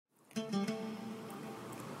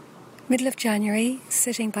Middle of January,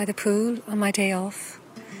 sitting by the pool on my day off.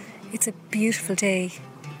 It's a beautiful day.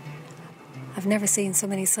 I've never seen so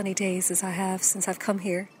many sunny days as I have since I've come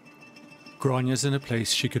here. Gráinne's in a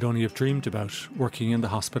place she could only have dreamed about, working in the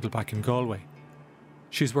hospital back in Galway.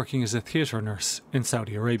 She's working as a theatre nurse in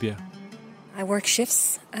Saudi Arabia. I work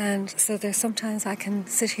shifts, and so there's sometimes I can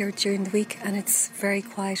sit here during the week and it's very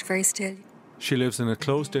quiet, very still. She lives in a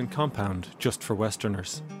closed-in compound just for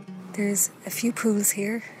Westerners. There's a few pools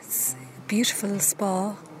here. It's a beautiful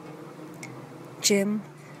spa, gym,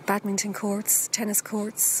 badminton courts, tennis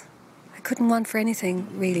courts. I couldn't want for anything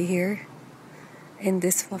really here in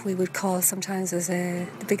this, what we would call sometimes as the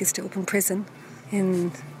biggest open prison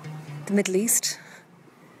in the Middle East.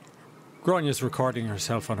 Gráinne's recording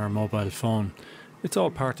herself on her mobile phone. It's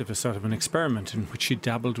all part of a sort of an experiment in which she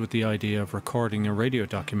dabbled with the idea of recording a radio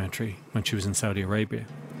documentary when she was in Saudi Arabia.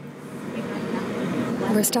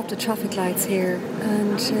 We're stopped at traffic lights here,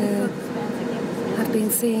 and I've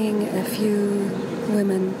been seeing a few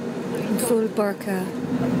women in full burqa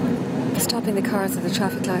stopping the cars at the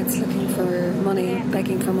traffic lights looking for money,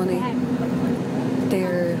 begging for money.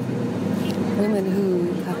 They're women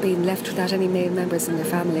who have been left without any male members in their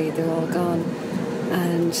family. They're all gone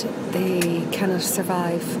and they cannot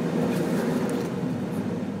survive.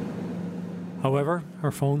 However,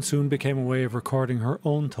 her phone soon became a way of recording her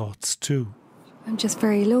own thoughts too. I'm just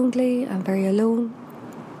very lonely, I'm very alone.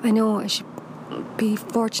 I know I should be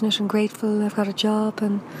fortunate and grateful. I've got a job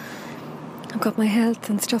and I've got my health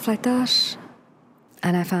and stuff like that.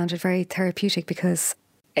 And I found it very therapeutic because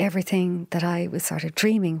everything that I was sort of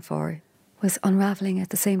dreaming for was unravelling at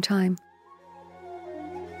the same time.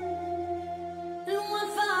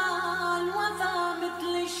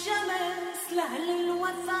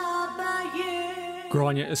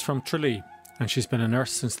 Gráinne is from Tralee and she's been a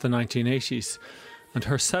nurse since the 1980s, and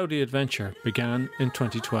her Saudi adventure began in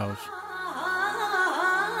 2012.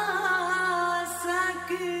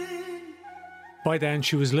 By then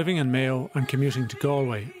she was living in Mayo and commuting to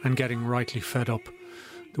Galway and getting rightly fed up.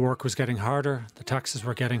 The work was getting harder, the taxes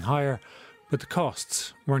were getting higher, but the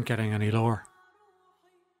costs weren't getting any lower.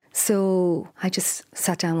 So I just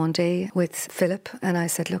sat down one day with Philip and I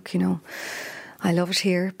said, look, I love it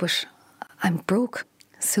here, but I'm broke.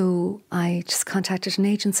 So I just contacted an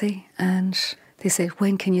agency and they said,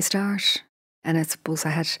 when can you start? And I suppose I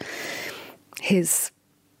had his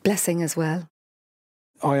blessing as well.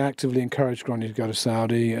 I actively encouraged Gráinne to go to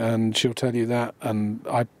Saudi, and she'll tell you that, and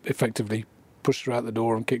I effectively pushed her out the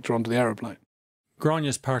door and kicked her onto the aeroplane.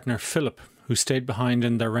 Gráinne's partner Philip, who stayed behind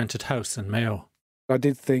in their rented house in Mayo. I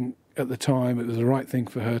did think at the time it was the right thing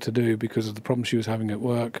for her to do because of the problems she was having at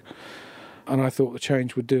work, and I thought the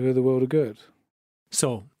change would do her the world of good.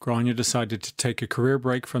 So Gráinne decided to take a career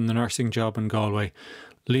break from the nursing job in Galway,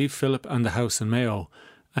 leave Philip and the house in Mayo,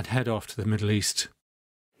 and head off to the Middle East.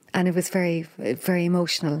 And it was very, very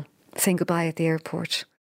emotional, saying goodbye at the airport.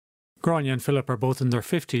 Gráinne and Philip are both in their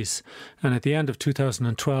 50s, and at the end of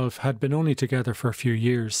 2012 had been only together for a few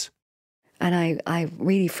years. And I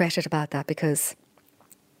really fretted about that because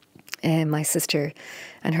my sister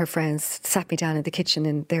and her friends sat me down in the kitchen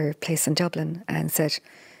in their place in Dublin and said,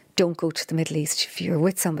 don't go to the Middle East. If you're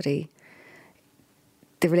with somebody,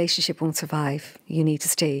 the relationship won't survive. You need to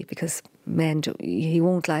stay because he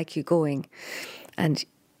won't like you going. And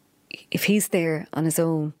if he's there on his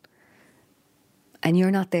own and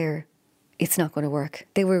you're not there, it's not going to work.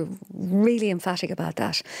 They were really emphatic about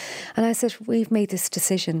that. And I said, we've made this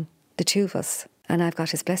decision, the two of us, and I've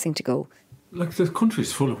got his blessing to go. Like, the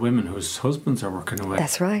country's full of women whose husbands are working away.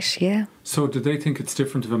 That's right, yeah. So do they think it's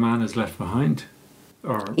different if a man is left behind?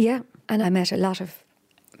 Or? Yeah, and I met a lot of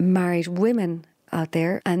married women out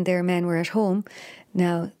there and their men were at home.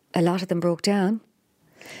 Now, a lot of them broke down,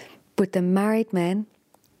 but the married men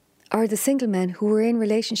or the single men who were in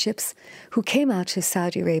relationships who came out to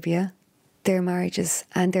Saudi Arabia, their marriages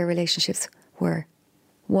and their relationships were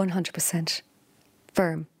 100%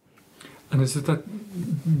 firm. And is it that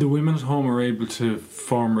the women at home are able to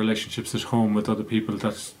form relationships at home with other people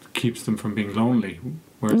that keeps them from being lonely,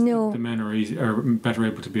 whereas the men are better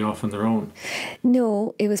able to be off on their own?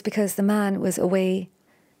 No, it was because the man was away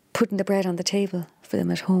putting the bread on the table for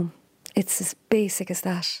them at home. It's as basic as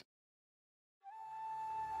that.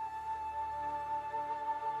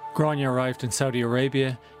 Gráinne arrived in Saudi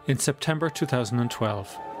Arabia in September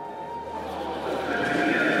 2012.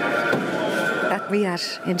 At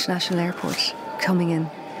Riyadh International Airport, coming in,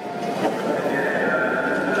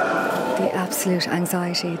 the absolute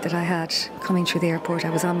anxiety that I had coming through the airport, I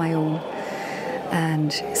was on my own,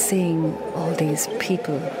 and seeing all these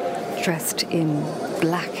people dressed in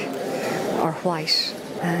black or white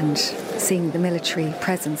and seeing the military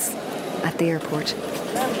presence at the airport.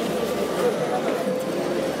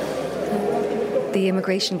 The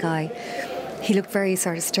immigration guy, he looked very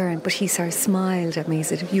sort of stern, but he sort of smiled at me. He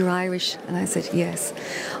said, "You're Irish?" And I said, "Yes."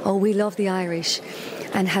 "Oh, we love the Irish."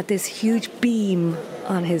 And had this huge beam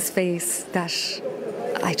on his face that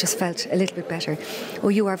I just felt a little bit better. "Oh,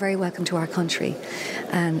 you are very welcome to our country."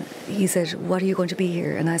 And he said, "What are you going to be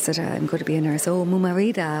here?" And I said, "I'm going to be a nurse." "Oh,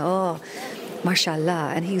 Mumarida, oh,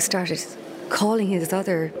 mashallah." And he started calling his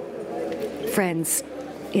other friends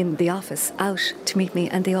in the office out to meet me,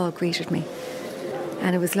 and they all greeted me.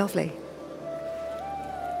 And it was lovely.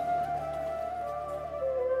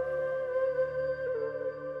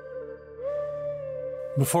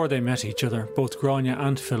 Before they met each other, both Grania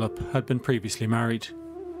and Philip had been previously married.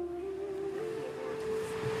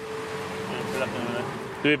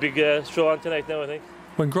 Do a big show on tonight now, I think.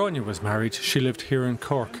 When Grania was married, she lived here in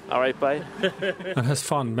Cork. All right, bye. And has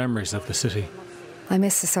fond memories of the city. I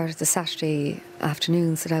miss the sort of the Saturday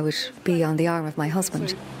afternoons that I would be on the arm of my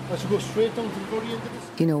husband. I should go straight down to the very end of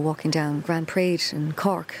this. You know, walking down Grand Parade in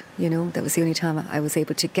Cork, you know, that was the only time I was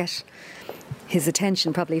able to get his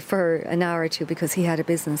attention, probably for an hour or two, because he had a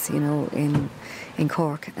business, you know, in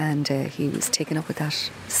Cork, and he was taken up with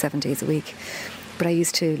that 7 days a week. But I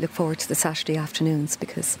used to look forward to the Saturday afternoons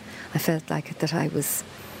because I felt like that I was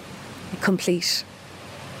complete,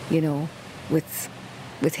 you know,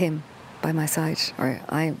 with him by my side, or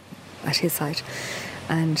I at his side,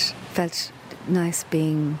 and felt nice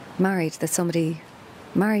being married, that somebody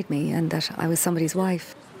married me and that I was somebody's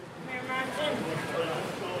wife.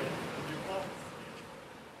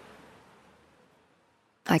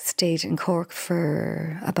 I stayed in Cork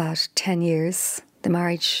for about 10 years. The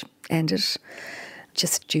marriage ended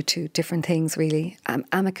just due to different things, really,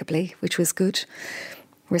 amicably, which was good.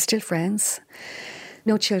 We're still friends.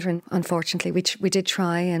 No children, unfortunately, which we did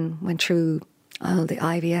try and went through all the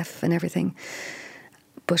IVF and everything.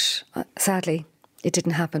 But sadly, it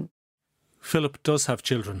didn't happen. Philip does have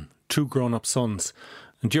children, 2 grown-up sons,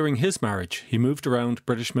 and during his marriage he moved around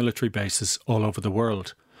British military bases all over the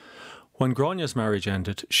world. When Grania's marriage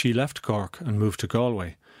ended, she left Cork and moved to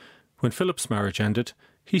Galway. When Philip's marriage ended,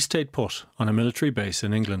 he stayed put on a military base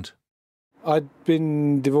in England. I'd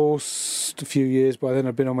been divorced a few years by then.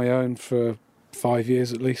 I'd been on my own for 5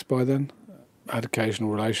 years at least by then. I had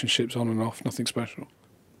occasional relationships on and off, nothing special.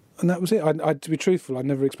 And that was it. To be truthful, I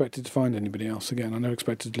never expected to find anybody else again. I never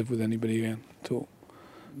expected to live with anybody again at all.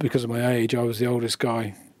 Because of my age, I was the oldest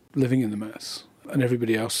guy living in the mess, and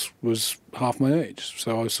everybody else was half my age.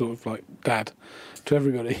 So I was sort of like dad to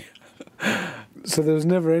everybody. So there was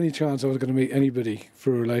never any chance I was going to meet anybody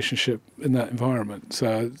for a relationship in that environment.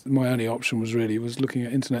 So my only option was looking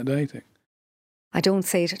at internet dating. I don't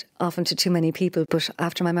say it often to too many people, but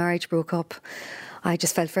after my marriage broke up, I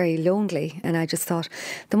just felt very lonely, and I just thought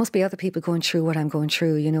there must be other people going through what I'm going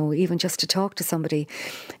through, you know, even just to talk to somebody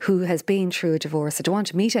who has been through a divorce. I don't want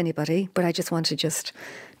to meet anybody, but I just want to just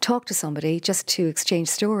talk to somebody, just to exchange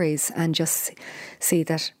stories and just see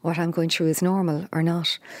that what I'm going through is normal or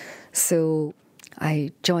not. So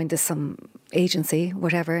I joined some agency,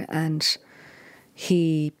 whatever, and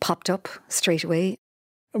he popped up straight away.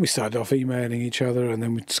 And we started off emailing each other, and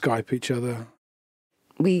then we'd Skype each other.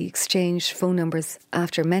 We exchanged phone numbers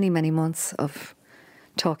after many, many months of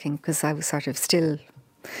talking, because I was sort of still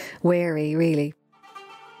wary, really.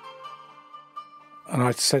 And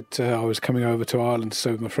I said to her I was coming over to Ireland to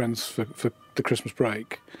stay with my friends for the Christmas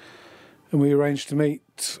break. And we arranged to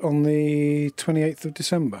meet on the 28th of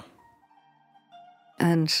December.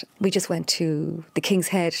 And we just went to the King's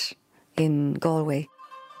Head in Galway.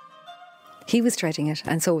 He was dreading it,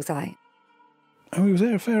 and so was I. And we was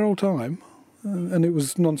there a fair old time, and it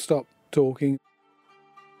was non-stop talking.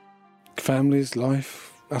 Families,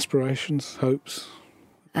 life, aspirations, hopes.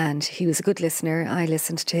 And he was a good listener. I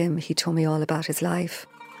listened to him. He told me all about his life.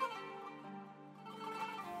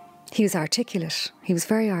 He was articulate. He was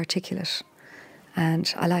very articulate.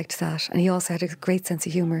 And I liked that. And he also had a great sense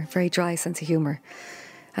of humour, very dry sense of humour.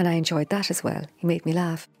 And I enjoyed that as well. He made me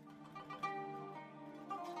laugh.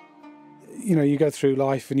 You know, you go through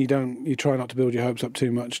life and you try not to build your hopes up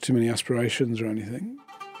too much, too many aspirations or anything.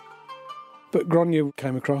 But Grania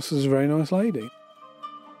came across as a very nice lady.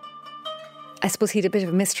 I suppose he had a bit of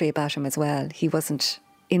a mystery about him as well. He wasn't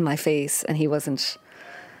in my face, and he wasn't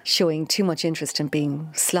showing too much interest in being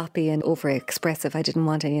sloppy and over-expressive. I didn't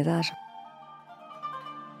want any of that.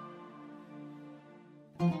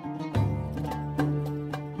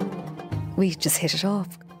 We just hit it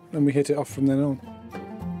off. And we hit it off from then on.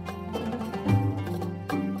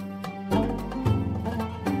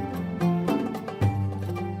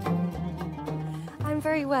 I'm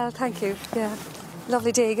very well, thank you. Yeah.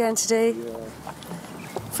 Lovely day again today.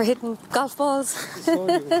 For hitting golf balls.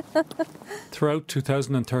 Throughout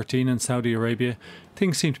 2013 in Saudi Arabia,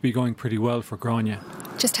 things seem to be going pretty well for Grania.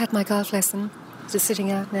 Just had my golf lesson. Just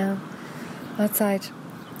sitting out now, outside,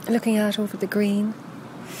 looking out over the green.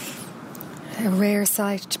 A rare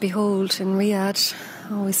sight to behold in Riyadh.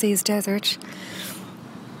 All we see is desert.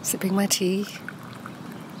 Sipping my tea.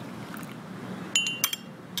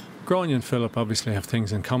 Grania and Philip obviously have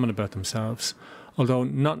things in common about themselves, although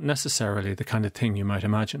not necessarily the kind of thing you might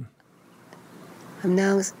imagine. I'm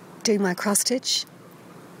now doing my cross-stitch.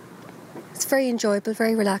 It's very enjoyable,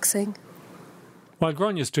 very relaxing. While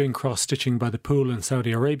Grania's doing cross-stitching by the pool in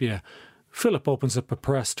Saudi Arabia, Philip opens up a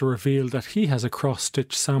press to reveal that he has a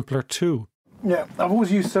cross-stitch sampler too. Yeah, I've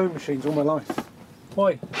always used sewing machines all my life.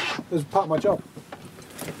 Why? It was part of my job.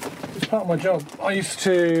 It's part of my job. I used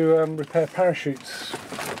to repair parachutes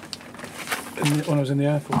when I was in the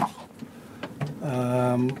Air Force.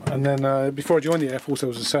 And then before I joined the Air Force, I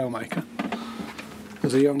was a sailmaker.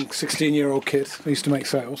 As a young 16-year-old kid, I used to make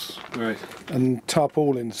sails. Right. And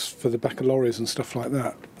tarpaulins for the back of lorries and stuff like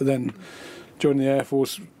that. But then, during the Air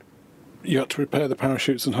Force, you had to repair the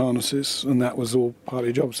parachutes and harnesses, and that was all part of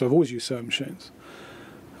your job. So I've always used sewing machines.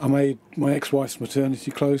 I made my ex-wife's maternity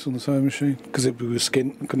clothes on the sewing machine because we were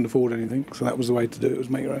skint and couldn't afford anything. So that was the way to do it, was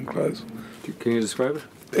make your own clothes. Can you describe it?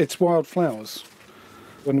 It's wild flowers.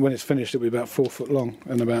 When it's finished, it'll be about 4 foot long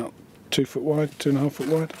and about 2 foot wide, 2.5 foot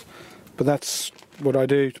wide. But that's what I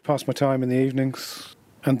do to pass my time in the evenings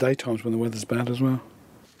and daytimes when the weather's bad as well.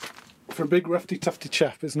 For a big, roughy, tufty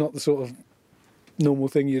chap, it's not the sort of normal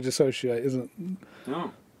thing you'd associate, is it?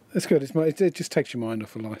 No. It's good. It just takes your mind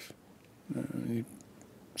off of life. You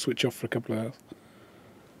switch off for a couple of hours.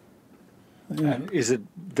 Yeah. And is it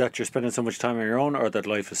that you're spending so much time on your own, or that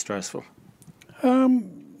life is stressful?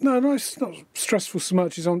 No, it's not stressful so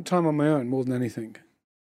much. It's time on my own more than anything.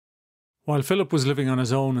 While Philip was living on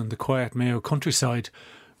his own in the quiet Mayo countryside,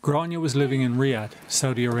 Grania was living in Riyadh,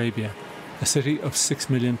 Saudi Arabia, a city of 6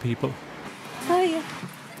 million people. Hiya.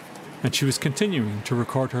 And she was continuing to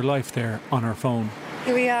record her life there on her phone.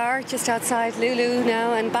 Here we are, just outside Lulu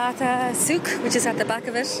now, and Bata Souk, which is at the back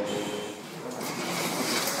of it.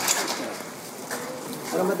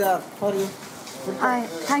 Hello, madam. How are you? Hi,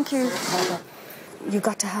 thank you. You've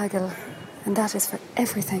got to haggle, and that is for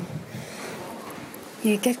everything.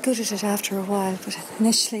 You get good at it after a while, but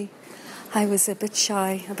initially I was a bit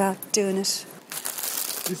shy about doing it.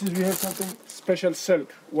 We have something special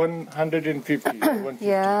silk, 150. 150.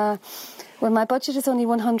 Yeah. Well, my budget is only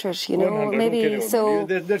 100, you know, 100, maybe, okay, so...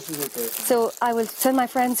 This is okay. So I will send my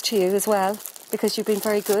friends to you as well, because you've been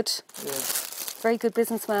very good. Yeah. Very good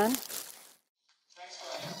businessman.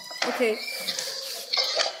 Okay.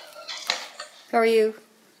 How are you?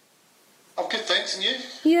 I'm good, thanks, and you?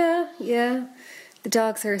 Yeah. The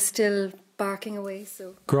dogs are still barking away,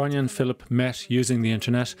 so... Grania and Philip met using the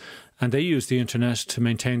internet, and they used the internet to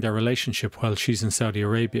maintain their relationship while she's in Saudi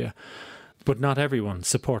Arabia. But not everyone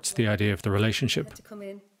supports the idea of the relationship. I had to come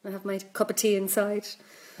in and have my cup of tea inside.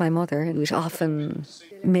 My mother would often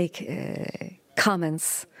make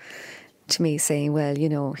comments to me saying, well, you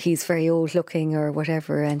know, he's very old looking or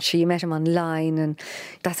whatever, and she met him online, and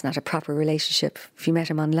that's not a proper relationship if you met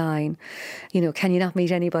him online. You know, can you not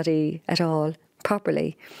meet anybody at all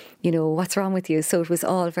properly? You know, what's wrong with you? So it was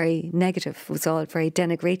all very negative. It was all very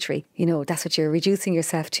denigratory. You know, that's what you're reducing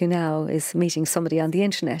yourself to now, is meeting somebody on the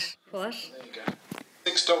internet. What? There you go.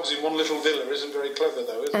 6 dogs in one little villa isn't very clever,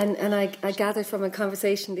 though, is it? And I gathered from a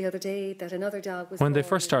conversation the other day that another dog was... When they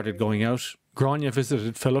first started going out, Grania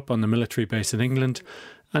visited Philip on the military base in England,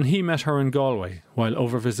 and he met her in Galway while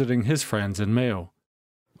over visiting his friends in Mayo.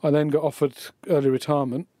 I then got offered early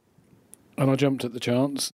retirement, and I jumped at the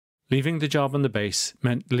chance. Leaving the job on the base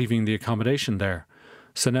meant leaving the accommodation there.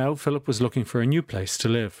 So now Philip was looking for a new place to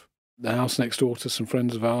live. The house next door to some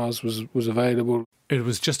friends of ours was available. It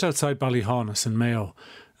was just outside Ballyhaunis in Mayo,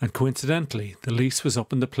 and coincidentally, the lease was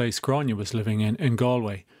up in the place Grania was living in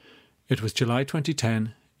Galway. It was July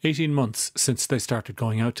 2010, 18 months since they started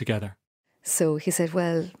going out together. So he said,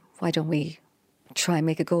 well, why don't we try and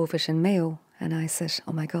make a go of it in Mayo? And I said,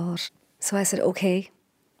 oh my God. So I said, OK,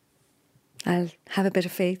 I'll have a bit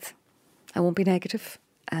of faith. I won't be negative.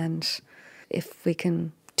 And if we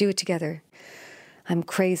can do it together, I'm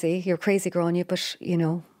crazy. You're crazy, Grania, but, you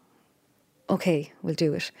know, OK, we'll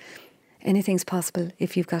do it. Anything's possible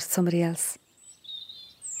if you've got somebody else.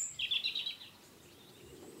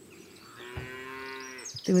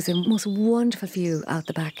 There was a most wonderful view out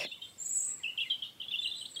the back.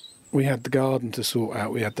 We had the garden to sort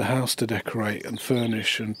out. We had the house to decorate and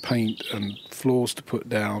furnish and paint and floors to put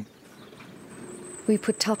down. We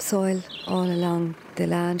put topsoil all along the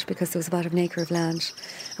land because there was about an acre of land,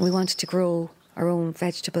 and we wanted to grow our own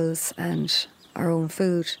vegetables and our own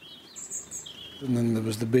food. And then there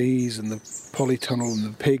was the bees and the polytunnel and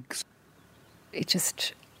the pigs. It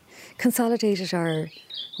just consolidated our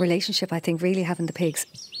relationship, I think, really having the pigs.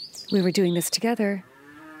 We were doing this together.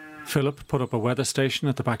 Philip put up a weather station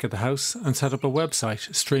at the back of the house and set up a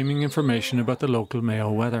website streaming information about the local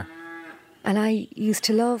Mayo weather. And I used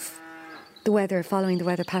to love the weather, following the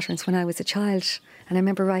weather patterns when I was a child. And I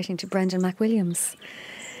remember writing to Brendan McWilliams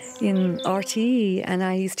in RTE, and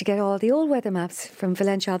I used to get all the old weather maps from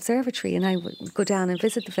Valentia Observatory, and I would go down and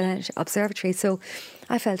visit the Valentia Observatory. So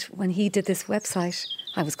I felt when he did this website,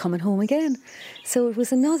 I was coming home again. So it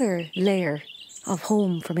was another layer of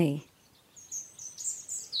home for me.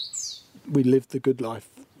 We lived the good life,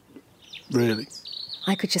 really.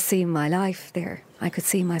 I could just see my life there. I could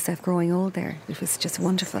see myself growing old there. It was just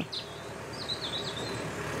wonderful.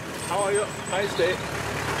 How are you? Nice day.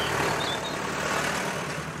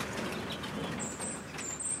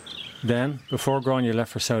 Then, before Grania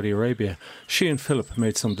left for Saudi Arabia, she and Philip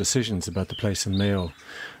made some decisions about the place in Mayo.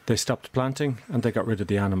 They stopped planting and they got rid of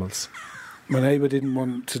the animals. My neighbour didn't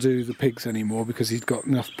want to do the pigs anymore because he'd got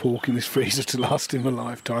enough pork in his freezer to last him a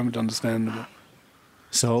lifetime. It's understandable.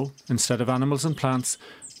 So, instead of animals and plants,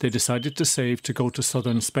 they decided to save to go to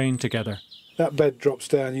southern Spain together. That bed drops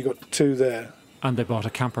down, you've got two there. And they bought a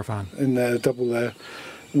camper van. In there, double there.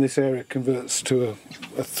 And this area converts to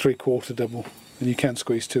a three-quarter double, and you can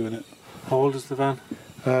squeeze two in it. How old is the van?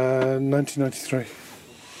 1993.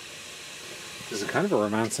 There's a kind of a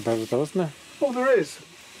romance about it though, isn't there? Well, there is.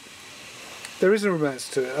 There is a romance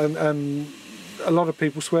to it, and a lot of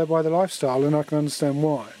people swear by the lifestyle, and I can understand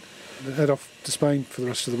why. They head off to Spain for the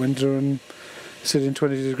rest of the winter and sit in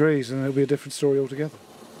 20 degrees, and it'll be a different story altogether.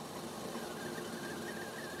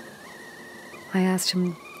 I asked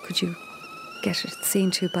him, could you get it seen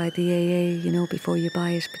to by the AA, before you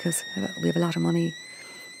buy it, because we have a lot of money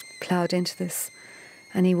ploughed into this.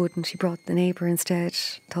 And he wouldn't. He brought the neighbour instead,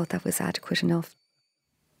 thought that was adequate enough.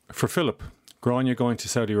 For Philip, Grania going to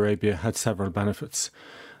Saudi Arabia had several benefits.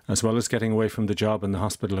 As well as getting away from the job in the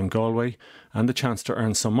hospital in Galway and the chance to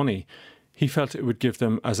earn some money, he felt it would give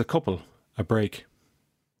them, as a couple, a break.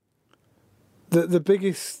 The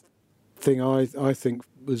biggest thing I think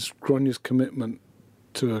was Grania's commitment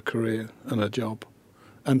to her career and her job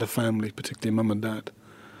and her family, particularly mum and dad.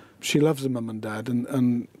 She loves her mum and dad,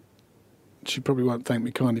 and she probably won't thank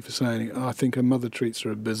me kindly for saying it. I think her mother treats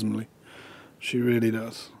her abysmally. She really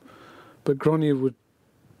does. But Grania would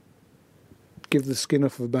give the skin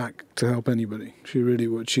off her back to help anybody. She really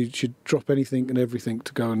would. She'd drop anything and everything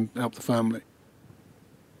to go and help the family.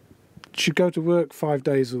 She'd go to work 5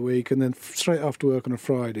 days a week, and then straight after work on a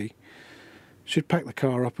Friday, she'd pack the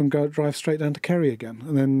car up and go drive straight down to Kerry again,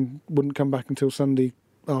 and then wouldn't come back until Sunday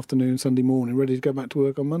afternoon, Sunday morning, ready to go back to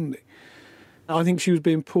work on Monday. I think she was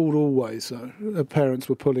being pulled always, though. Her parents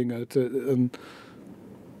were pulling her, and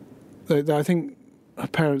I think her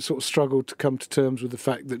parents sort of struggled to come to terms with the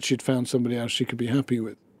fact that she'd found somebody else she could be happy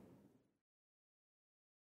with.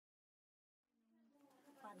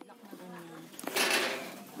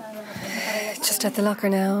 Just at the locker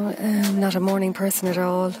now. Not a morning person at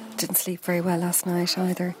all. Didn't sleep very well last night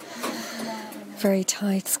either. Very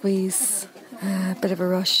tight squeeze. Bit of a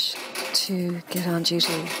rush to get on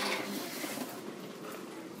duty.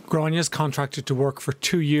 Grania's contracted to work for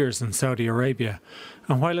 2 years in Saudi Arabia,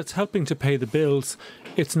 and while it's helping to pay the bills,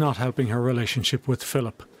 it's not helping her relationship with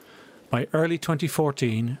Philip. By early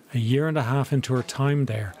 2014, a year and a half into her time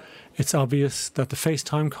there, it's obvious that the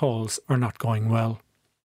FaceTime calls are not going well.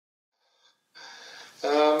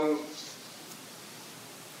 You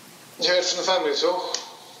heard from the family at all?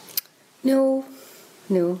 No.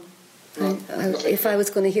 If I was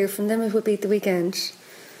going to hear from them, it would be at the weekend.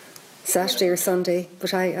 Saturday or Sunday,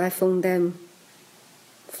 but I phoned them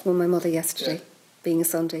from my mother yesterday, being a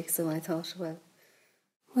Sunday, so I thought,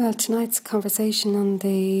 well, tonight's conversation on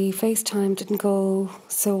the FaceTime didn't go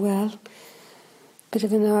so well. Bit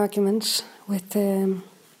of an argument with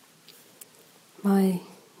my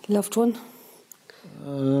loved one.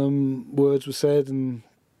 Words were said and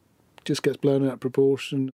just gets blown out of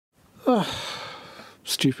proportion.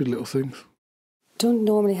 Stupid little things. Don't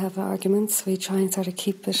normally have arguments. We try and sort of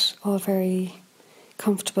keep it all very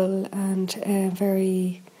comfortable and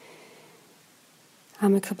very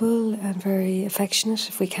amicable and very affectionate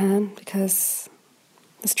if we can, because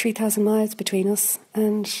there's 3,000 miles between us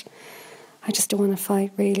and I just don't want to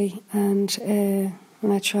fight really. And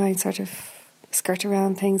when I try and sort of skirt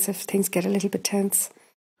around things if things get a little bit tense.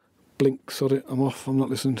 Blink, sod it, I'm off, I'm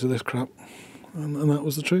not listening to this crap. And that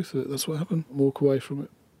was the truth of it. That's what happened. Walk away from it.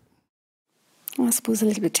 I suppose a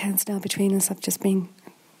little bit tense now between us. I've just been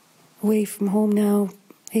away from home now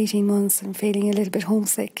 18 months and feeling a little bit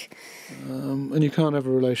homesick. And you can't have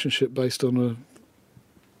a relationship based on a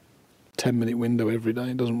 10-minute window every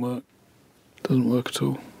day. It doesn't work. It doesn't work at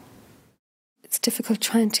all. It's difficult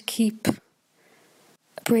trying to keep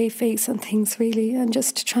a brave face on things, really, and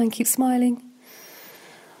just to try and keep smiling.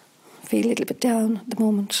 I feel a little bit down at the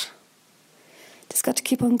moment. Just got to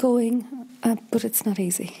keep on going, but it's not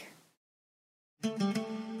easy.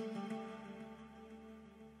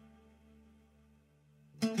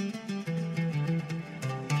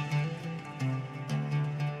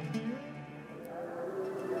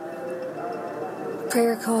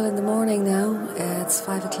 Prayer call in the morning now. It's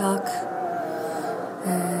 5 o'clock.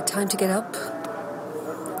 Time to get up.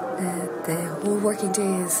 The whole working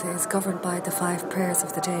day is governed by the 5 prayers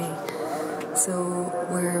of the day. So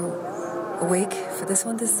we're awake for this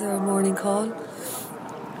one. This is our morning call.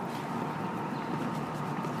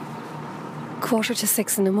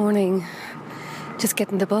 5:45 in the morning. Just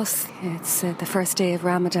getting the bus. It's the first day of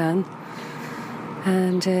Ramadan.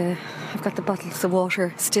 And I've got the bottles of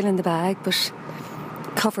water still in the bag, but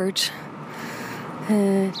covered.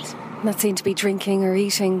 Not seen to be drinking or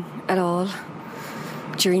eating at all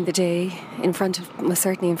during the day.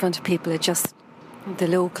 Certainly in front of people, the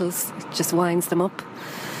locals, it just winds them up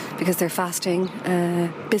because they're fasting.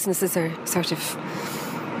 Businesses are sort of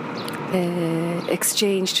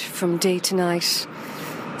exchanged from day to night.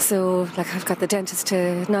 So, I've got the dentist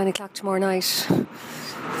to 9 o'clock tomorrow night.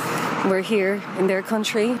 We're here in their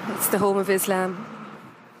country. It's the home of Islam.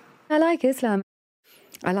 I like Islam.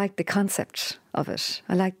 I like the concept of it.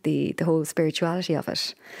 I like the whole spirituality of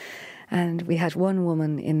it. And we had one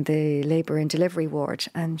woman in the labour and delivery ward,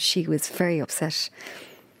 and she was very upset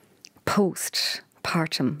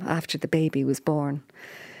post-partum, after the baby was born.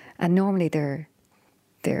 And normally they're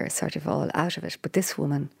sort of all out of it, but this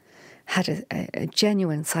woman had a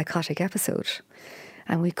genuine psychotic episode,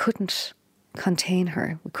 and we couldn't contain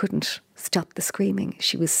her. We couldn't stop the screaming.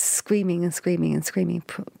 She was screaming and screaming and screaming,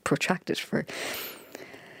 protracted for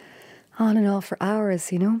on and off for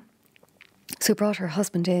hours, So we brought her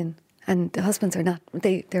husband in, and the husbands are not,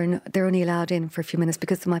 they're only allowed in for a few minutes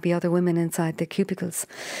because there might be other women inside the cubicles.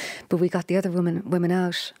 But we got the other women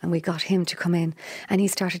out, and we got him to come in, and he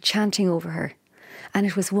started chanting over her. And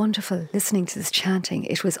it was wonderful listening to this chanting.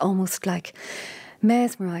 It was almost like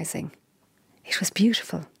mesmerising. It was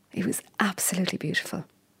beautiful. It was absolutely beautiful.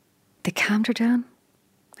 They calmed her down,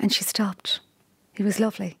 and she stopped. It was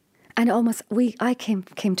lovely. And I came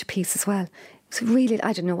to peace as well. It was really,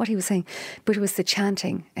 I don't know what he was saying, but it was the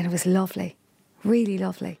chanting, and it was lovely, really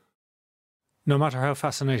lovely. No matter how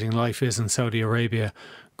fascinating life is in Saudi Arabia,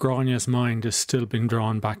 Gráinne's mind is still being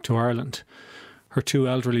drawn back to Ireland. Her 2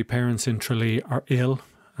 elderly parents in Tralee are ill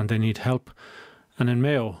and they need help. And in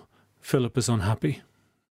Mayo, Philip is unhappy.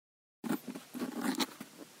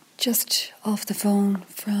 Just off the phone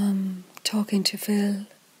from talking to Phil.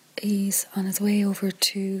 He's on his way over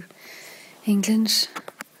to England.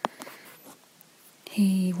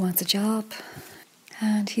 He wants a job,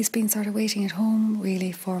 and he's been sort of waiting at home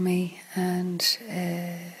really for me, and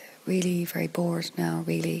really very bored now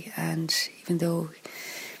really. And even though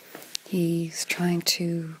he's trying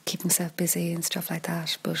to keep himself busy and stuff like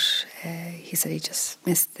that, but he said he just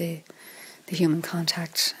missed the human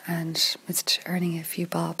contact and missed earning a few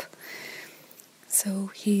bob.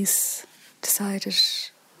 So he's decided,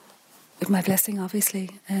 with my blessing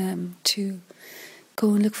obviously, to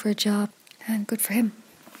go and look for a job, and good for him.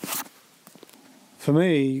 For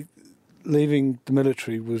me, leaving the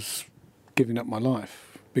military was giving up my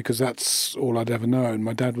life, because that's all I'd ever known.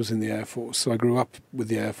 My dad was in the Air Force, so I grew up with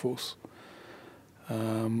the Air Force.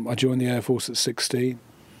 I joined the Air Force at 16.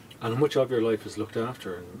 And much of your life is looked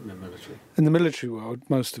after in the military? In the military world,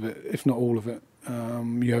 most of it, if not all of it.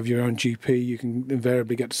 You have your own GP. You can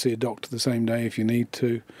invariably get to see a doctor the same day if you need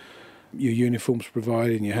to. Your uniform's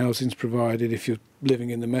provided and your housing's provided. If you're living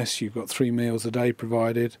in the mess, you've got 3 meals a day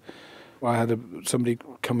provided. I had somebody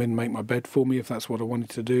come in and make my bed for me if that's what I wanted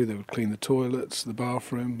to do. They would clean the toilets, the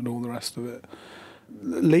bathroom and all the rest of it.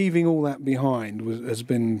 Leaving all that behind has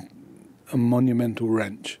been a monumental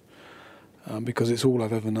wrench, because it's all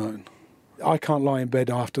I've ever known. I can't lie in bed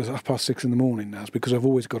after 6:30 in the morning now, because I've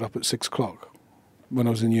always got up at 6 o'clock. When I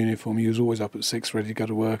was in uniform, you was always up at 6, ready to go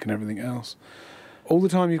to work and everything else. All the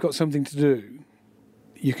time you've got something to do,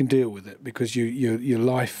 you can deal with it, because your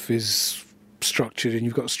life is structured and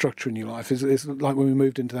you've got structure in your life. It's like when we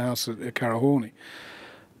moved into the house at Carrowhorney.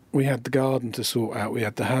 we had the garden to sort out, we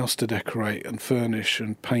had the house to decorate and furnish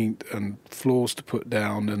and paint and floors to put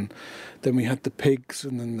down, and then we had the pigs,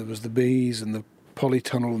 and then there was the bees and the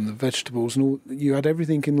polytunnel and the vegetables, and all. You had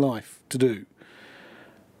everything in life to do.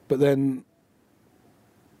 But then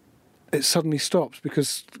it suddenly stops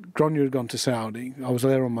because Grania had gone to Saudi. I was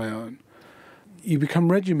there on my own. You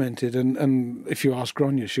become regimented, and if you ask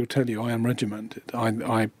Grania, she'll tell you, I am regimented.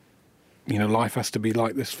 Life has to be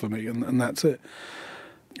like this for me, and that's it.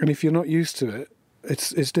 And if you're not used to it,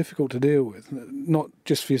 it's difficult to deal with, not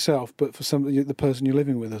just for yourself, but for the person you're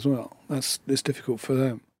living with as well. It's difficult for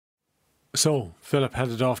them. So, Philip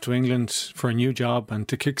headed off to England for a new job and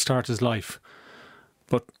to kickstart his life.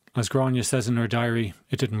 But, as Grania says in her diary,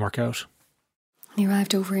 it didn't work out. When he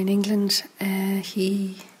arrived over in England,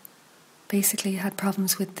 he basically had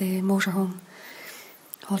problems with the motorhome.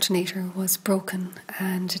 Alternator was broken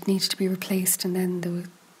and it needed to be replaced, and then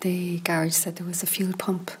the garage said there was a fuel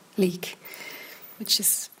pump leak, which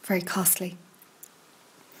is very costly.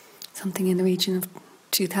 Something in the region of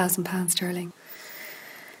 £2,000 sterling.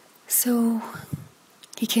 So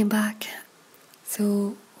he came back.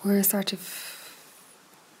 So we're sort of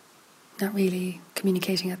not really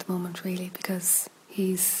communicating at the moment, really, because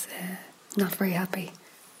he's not very happy.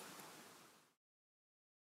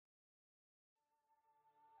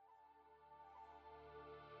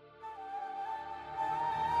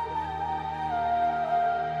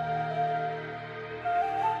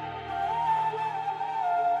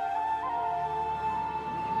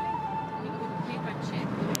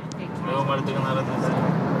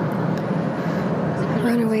 We're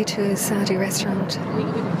on our way to a Saudi restaurant.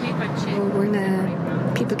 We're in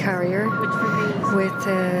a people carrier with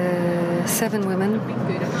 7 women,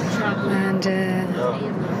 and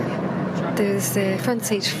there's the front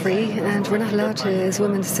seat free, and we're not allowed to, as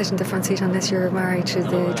women, to sit in the front seat unless you're married to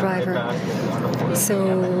the driver.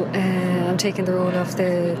 So I'm taking the role of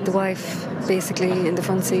the wife, basically, in the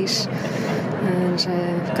front seat, and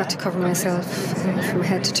got to cover myself from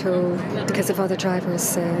head to toe because of other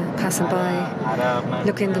drivers passing by,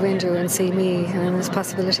 look in the window and see me, and there's a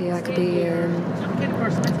possibility I could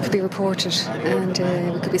be reported, and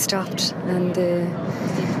we could be stopped, and the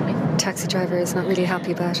taxi driver is not really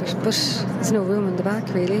happy about it. But there's no room in the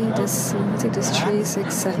back, really. I think there's 3,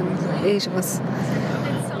 6, 7, 8 of us.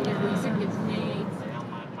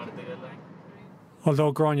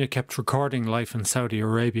 Although Grania kept recording life in Saudi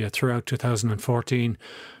Arabia throughout 2014,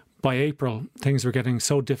 by April things were getting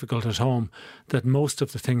so difficult at home that most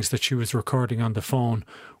of the things that she was recording on the phone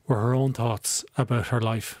were her own thoughts about her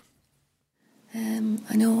life.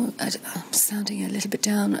 I know I'm sounding a little bit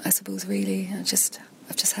down, I suppose, really. I've just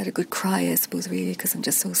had a good cry, I suppose, really, because I'm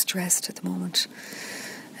just so stressed at the moment.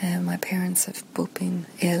 My parents have both been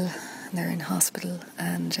ill, and they're in hospital,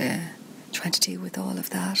 and trying to deal with all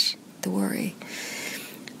of that, the worry.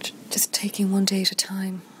 Just taking one day at a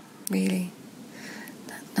time, really.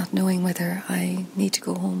 Not knowing whether I need to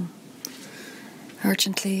go home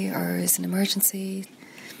urgently or is an emergency.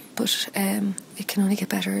 But it can only get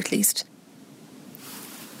better, at least.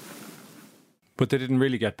 But they didn't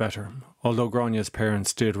really get better. Although Grania's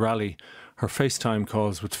parents did rally, her FaceTime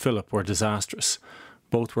calls with Philip were disastrous.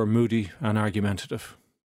 Both were moody and argumentative.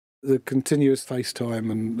 The continuous FaceTime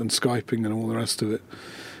and Skyping and all the rest of it,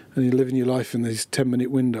 and you're living your life in these 10-minute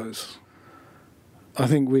windows. I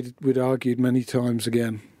think we'd argued many times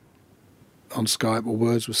again on Skype, or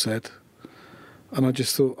words were said, and I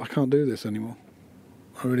just thought, I can't do this anymore.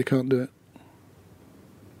 I really can't do it.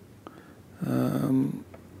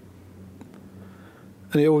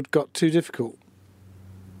 And it all got too difficult.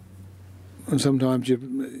 And sometimes you're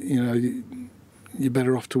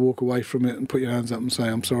better off to walk away from it and put your hands up and say,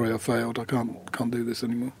 I'm sorry, I failed. I can't do this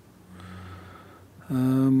anymore.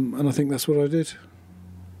 And I think that's what I did.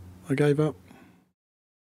 I gave up.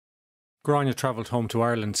 Grania travelled home to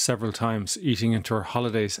Ireland several times, eating into her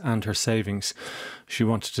holidays and her savings. She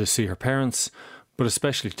wanted to see her parents, but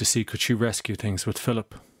especially to see could she rescue things with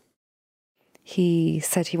Philip. He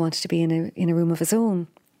said he wanted to be in a room of his own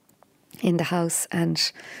in the house,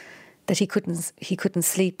 and that he couldn't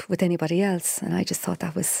sleep with anybody else. And I just thought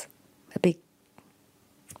that was a big,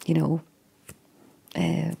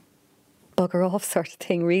 bugger off sort of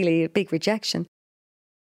thing, really, a big rejection.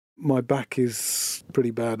 My back is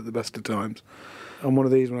pretty bad at the best of times. I'm one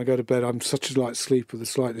of these, when I go to bed, I'm such a light sleeper, the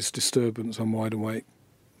slightest disturbance, I'm wide awake.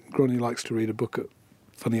 Grania likes to read a book at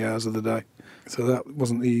funny hours of the day, so that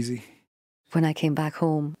wasn't easy. When I came back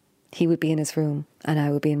home, he would be in his room and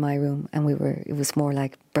I would be in my room, and it was more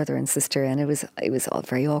like brother and sister, and it was all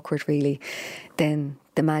very awkward, really. Then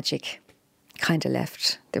the magic kind of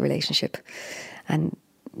left the relationship, and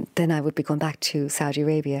then I would be going back to Saudi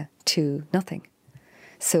Arabia to nothing.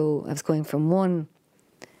 So I was going from one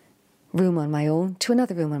room on my own to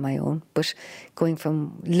another room on my own, but going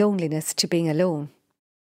from loneliness to being alone.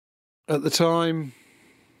 At the time,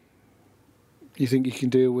 you think you can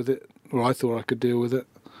deal with it, or I thought I could deal with it.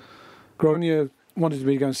 Grania wanted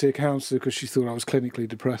me to go and see a counsellor because she thought I was clinically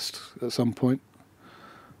depressed at some point.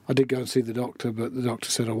 I did go and see the doctor, but the doctor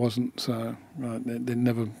said I wasn't, so it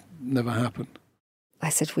never happened. I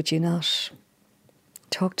said, would you not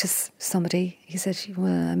talk to somebody? He said,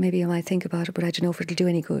 well, maybe I might think about it, but I don't know if it'll do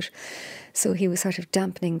any good. So he was sort of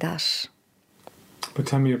dampening that. But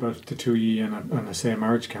tell me about the two of you and say a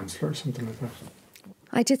marriage counsellor or something like that.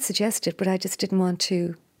 I did suggest it, but I just didn't want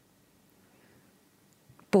to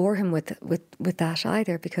bore him with that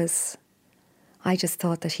either, because I just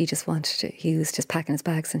thought that he was just packing his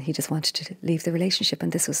bags and he just wanted to leave the relationship,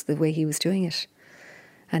 and this was the way he was doing it.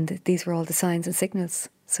 And these were all the signs and signals.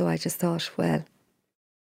 So I just thought, well...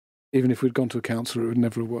 Even if we'd gone to a counsellor, it would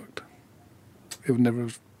never have worked. It would never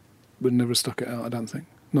have stuck it out, I don't think.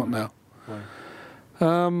 Not now. Right.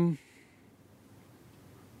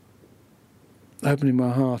 Opening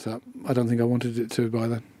my heart up, I don't think I wanted it to by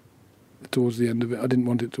then. Towards the end of it, I didn't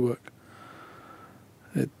want it to work.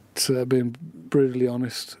 It's being brutally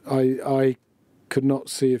honest. I could not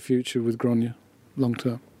see a future with Grania long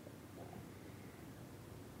term.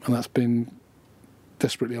 And that's been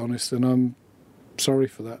desperately honest, and I'm sorry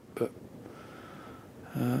for that, but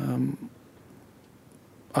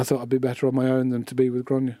I thought I'd be better on my own than to be with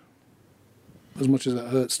Grania, as much as that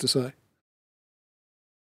hurts to say.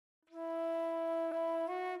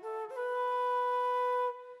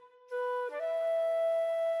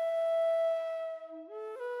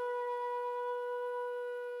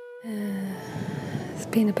 It's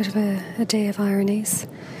been a bit of a day of ironies.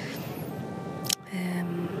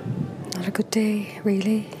 Not a good day,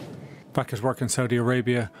 really. Back at work in Saudi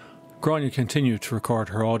Arabia, Grania continued to record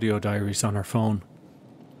her audio diaries on her phone.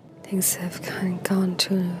 Things have kind of gone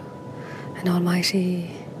to an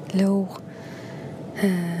almighty low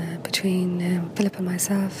between Philip and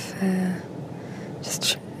myself.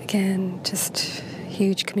 Just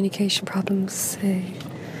huge communication problems.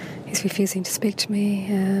 He's refusing to speak to me.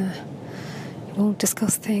 He won't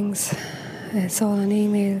discuss things. It's all on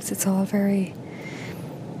emails. It's all very,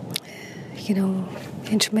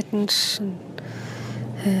 intermittent and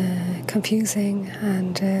confusing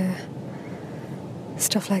and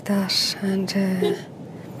stuff like that. And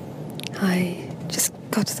I just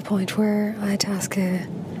got to the point where I had to ask a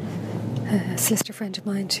solicitor friend of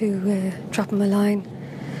mine to drop him a line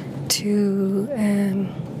to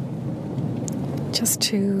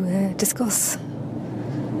discuss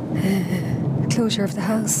closure of the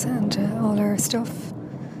house and all our stuff.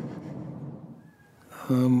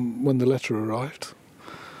 When the letter arrived,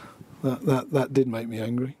 that did make me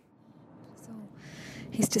angry. So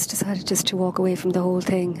he's just decided to walk away from the whole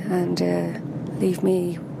thing and leave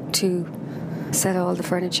me to sell all the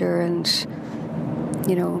furniture and,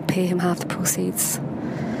 pay him half the proceeds.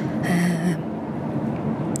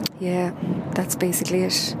 Yeah, that's basically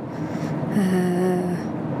it.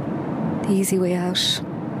 The easy way out.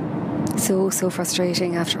 So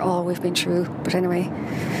frustrating after all we've been through. But anyway,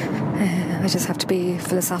 I just have to be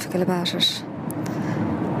philosophical about it.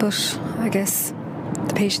 But I guess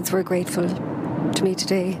the patients were grateful to me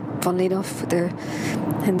today, funnily enough,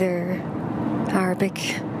 in their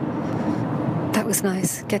Arabic. That was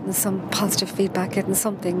nice, getting some positive feedback, getting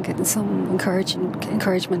some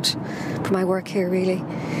encouragement for my work here, really.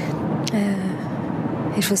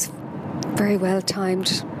 It was very well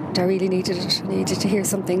timed. I really needed it. I needed to hear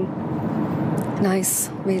something nice,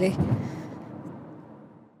 really.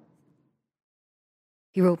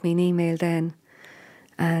 He wrote me an email then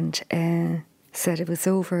and said it was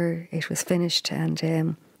over, it was finished,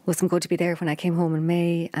 and wasn't going to be there when I came home in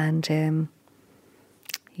May, and I'll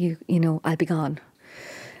be gone.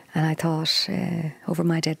 And I thought, over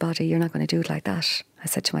my dead body, you're not going to do it like that, I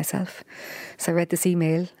said to myself. So I read this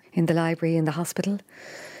email in the library in the hospital,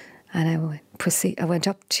 and I went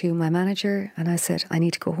up to my manager and I said, I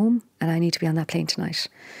need to go home and I need to be on that plane tonight.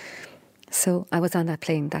 So I was on that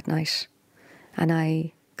plane that night, and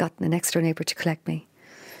I got an next door neighbour to collect me,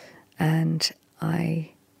 and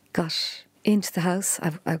I got into the house.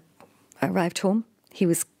 I arrived home. He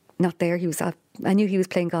was not there. I knew he was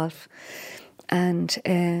playing golf, and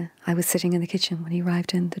I was sitting in the kitchen when he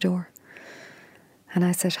arrived in the door, and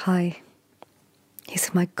I said, hi. He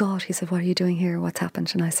said, my God, he said, what are you doing here? What's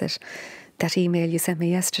happened? And I said, that email you sent me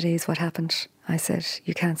yesterday is what happened. I said,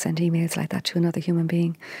 you can't send emails like that to another human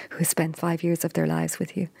being who has spent 5 years of their lives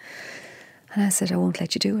with you. And I said, I won't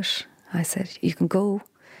let you do it. I said, you can go,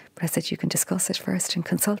 But I said, you can discuss it first and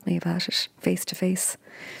consult me about it face to face.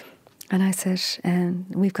 And I said,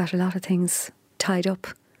 we've got a lot of things tied up,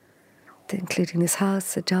 including this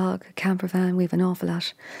house, a dog, a camper van. We've an awful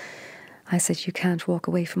lot. I said, you can't walk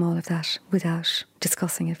away from all of that without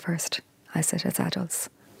discussing it first. I said, as adults.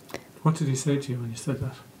 What did he say to you when you said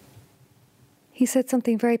that? He said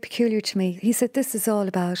something very peculiar to me. He said, this is all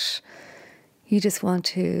about, you just want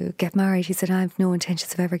to get married. He said, I have no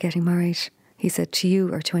intentions of ever getting married. He said, to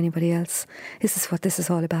you or to anybody else. This is what this is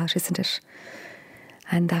all about, isn't it?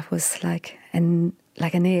 And that was like a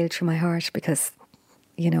nail through my heart because,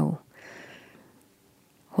 you know,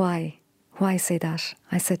 why? Why say that?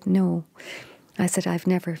 I said, no. I said, I've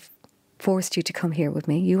never forced you to come here with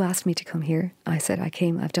me. You asked me to come here. I said,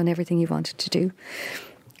 I've done everything you wanted to do.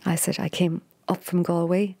 I said, I came up from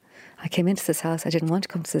Galway. I came into this house. I didn't want to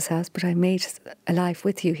come to this house, but I made a life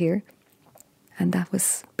with you here. And that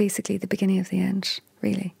was basically the beginning of the end,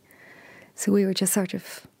 really. So we were just sort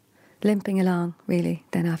of limping along, really,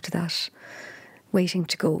 then after that, waiting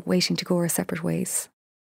to go our separate ways.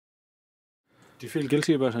 Do you feel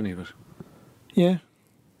guilty about any of it? Yeah,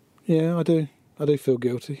 I do. I do feel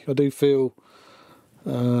guilty. I do feel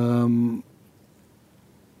I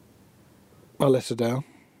let her down.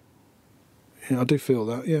 Yeah, I do feel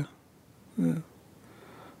that, yeah.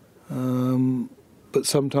 But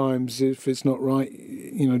sometimes if it's not right,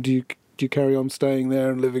 you know, do you carry on staying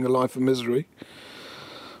there and living a life of misery?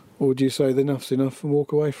 Or do you say enough's enough and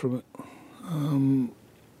walk away from it? And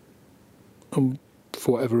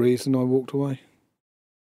for whatever reason, I walked away.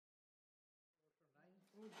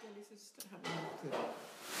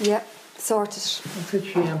 Yep, sorted.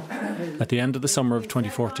 At the end of the summer of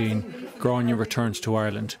 2014, Grania returned to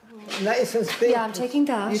Ireland. Yeah, I'm taking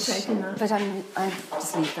that. You're taking that. But I'm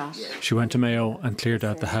just leave that. She went to Mayo and cleared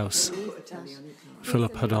out the house.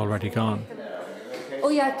 Philip had already gone. Oh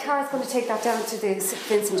yeah, Cara's going to take that down to the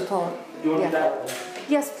Vincent de Paul. Yeah.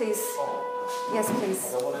 Yes, please. Yes,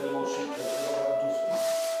 please.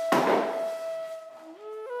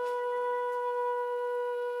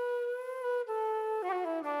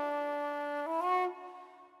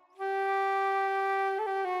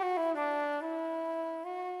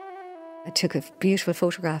 I took a beautiful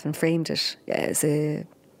photograph and framed it as a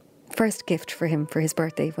first gift for him for his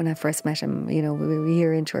birthday when I first met him. You know, we were a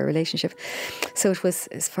year into our relationship. So it was,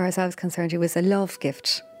 as far as I was concerned, it was a love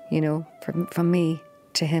gift, you know, from me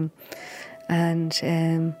to him. And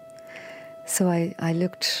so I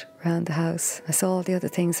looked around the house. I saw all the other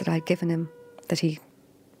things that I'd given him that he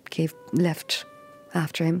left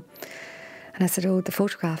after him. And I said, oh, the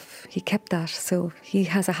photograph, he kept that. So he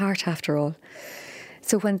has a heart after all.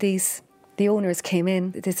 So when the owners came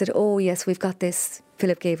in, they said, oh, yes, we've got this.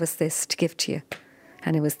 Philip gave us this to give to you.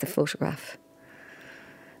 And it was the photograph.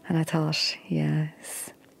 And I thought, yes,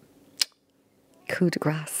 coup de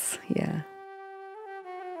grace, yeah.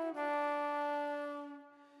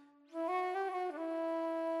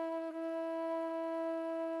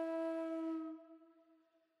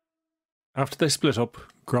 After they split up,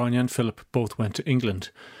 Grania and Philip both went to England,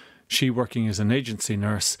 she working as an agency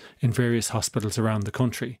nurse in various hospitals around the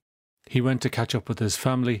country. He went to catch up with his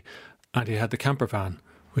family, and he had the camper van,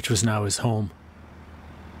 which was now his home.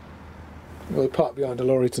 Well, we parked behind a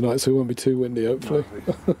lorry tonight, so it won't be too windy, hopefully.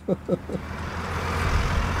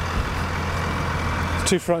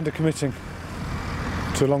 Too frightened of committing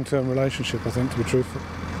to a long-term relationship, I think, to be truthful.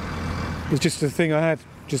 It's just the thing I had.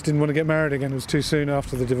 Just didn't want to get married again. It was too soon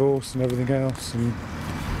after the divorce and everything else. And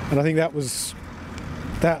I think that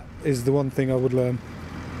is the one thing I would learn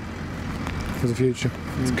for the future.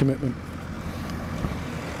 It's commitment.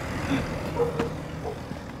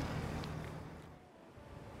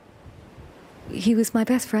 He was my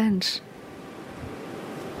best friend.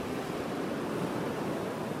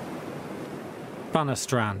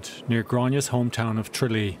 Bannastrand, near Grania's hometown of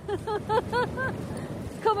Tralee.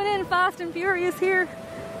 Coming in fast and furious here.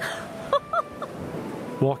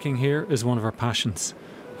 Walking here is one of her passions.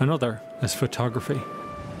 Another is photography.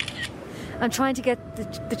 I'm trying to get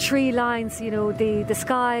the tree lines, you know, the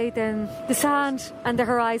sky, then the sand and the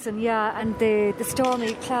horizon, yeah, and the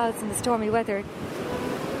stormy clouds and the stormy weather.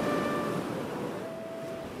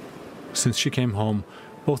 Since she came home,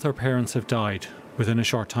 both her parents have died within a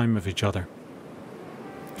short time of each other.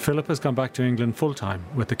 Philip has gone back to England full-time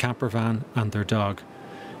with the camper van and their dog.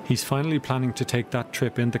 He's finally planning to take that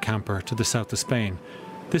trip in the camper to the south of Spain,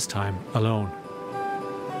 this time alone.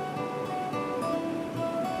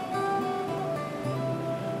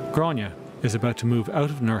 Grania is about to move out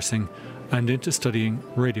of nursing and into studying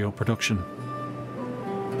radio production.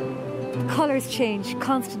 The colours change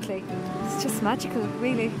constantly. It's just magical,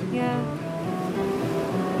 really, yeah.